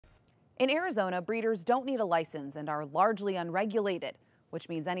In Arizona, breeders don't need a license and are largely unregulated, which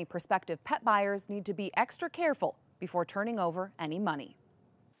means any prospective pet buyers need to be extra careful before turning over any money.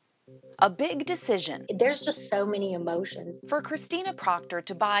 A big decision There's just so many emotions. for Kristina Proctor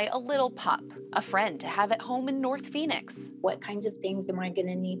to buy a little pup, a friend to have at home in North Phoenix. What kinds of things am I going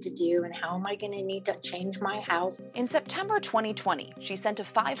to need to do, and how am I going to need to change my house? In September 2020, she sent a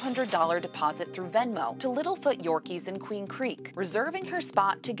 $500 deposit through Venmo to Littlefoot Yorkies in Queen Creek, reserving her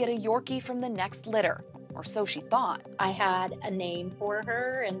spot to get a Yorkie from the next litter, or so she thought. I had a name for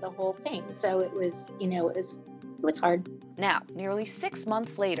her and the whole thing, so it was hard. Now, nearly 6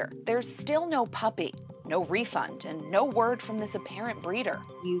 months later, there's still no puppy, no refund, and no word from this apparent breeder.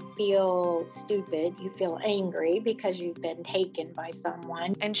 You feel stupid, you feel angry because you've been taken by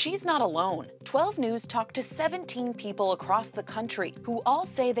someone. And she's not alone. 12 News talked to 17 people across the country who all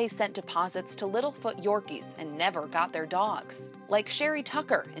say they sent deposits to Littlefoot Yorkies and never got their dogs. Like Sherry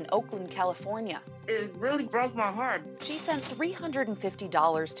Tucker in Oakland, California. It really broke my heart. She sent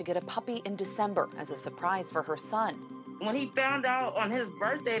 $350 to get a puppy in December as a surprise for her son. When he found out on his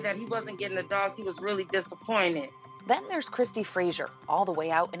birthday that he wasn't getting a dog, he was really disappointed. Then there's Christy Frazier, all the way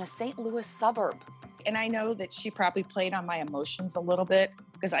out in a St. Louis suburb. And I know that she probably played on my emotions a little bit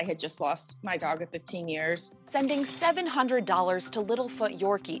because I had just lost my dog of 15 years. Sending $700 to Littlefoot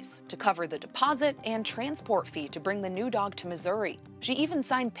Yorkies to cover the deposit and transport fee to bring the new dog to Missouri. She even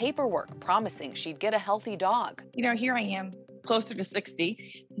signed paperwork promising she'd get a healthy dog. You know, here I am, closer to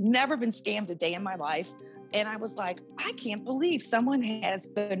 60, never been scammed a day in my life. And I was like, I can't believe someone has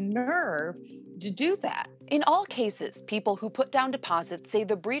the nerve to do that. In all cases, people who put down deposits say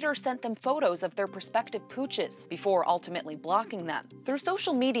the breeder sent them photos of their prospective pooches before ultimately blocking them. Through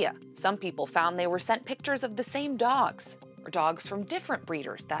social media, some people found they were sent pictures of the same dogs, or dogs from different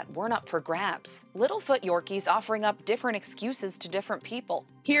breeders that weren't up for grabs. Littlefoot Yorkies offering up different excuses to different people.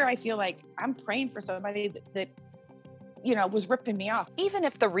 Here I feel like I'm praying for somebody that was ripping me off. Even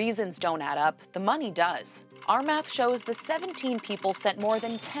if the reasons don't add up, the money does. Our math shows the 17 people sent more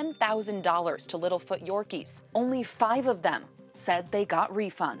than $10,000 to Littlefoot Yorkies. Only 5 of them said they got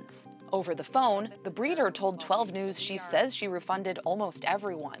refunds. Over the phone, the breeder told 12 News she says she refunded almost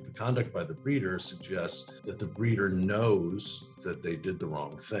everyone. The conduct by the breeder suggests that the breeder knows that they did the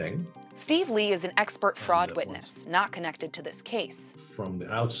wrong thing. Steve Lee is an expert fraud witness, not connected to this case. From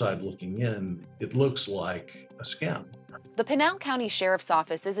the outside looking in, it looks like a scam. The Pinal County Sheriff's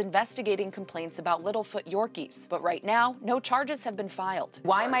Office is investigating complaints about Littlefoot Yorkies, but right now, no charges have been filed.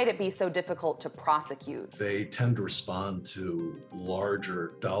 Why might it be so difficult to prosecute? They tend to respond to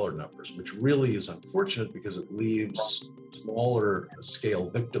larger dollar numbers, which really is unfortunate because it leaves smaller scale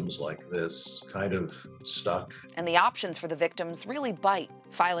victims like this kind of stuck. And the options for the victims really bite: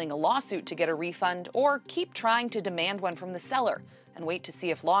 filing a lawsuit to get a refund or keep trying to demand one from the seller and wait to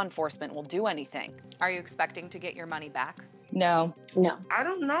see if law enforcement will do anything. Are you expecting to get your money back? No. I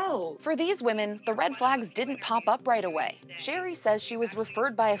don't know. For these women, the red flags didn't pop up right away. Sherry says she was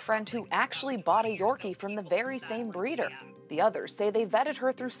referred by a friend who actually bought a Yorkie from the very same breeder. The others say they vetted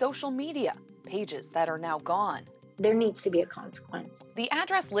her through social media, pages that are now gone. There needs to be a consequence. The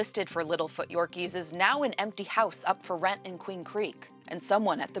address listed for Littlefoot Yorkies is now an empty house up for rent in Queen Creek. And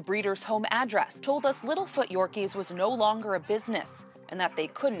someone at the breeder's home address told us Littlefoot Yorkies was no longer a business and that they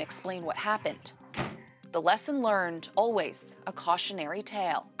couldn't explain what happened. The lesson learned, always a cautionary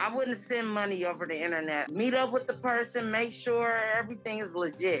tale. I wouldn't send money over the internet. Meet up with the person, make sure everything is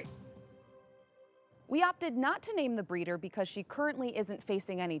legit. We opted not to name the breeder because she currently isn't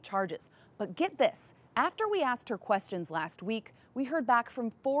facing any charges. But get this, after we asked her questions last week, we heard back from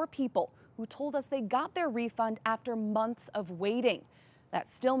 4 people who told us they got their refund after months of waiting. That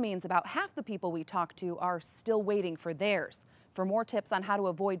still means about half the people we talked to are still waiting for theirs. For more tips on how to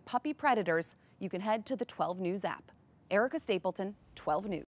avoid puppy predators, you can head to the 12 News app. Erica Stapleton, 12 News.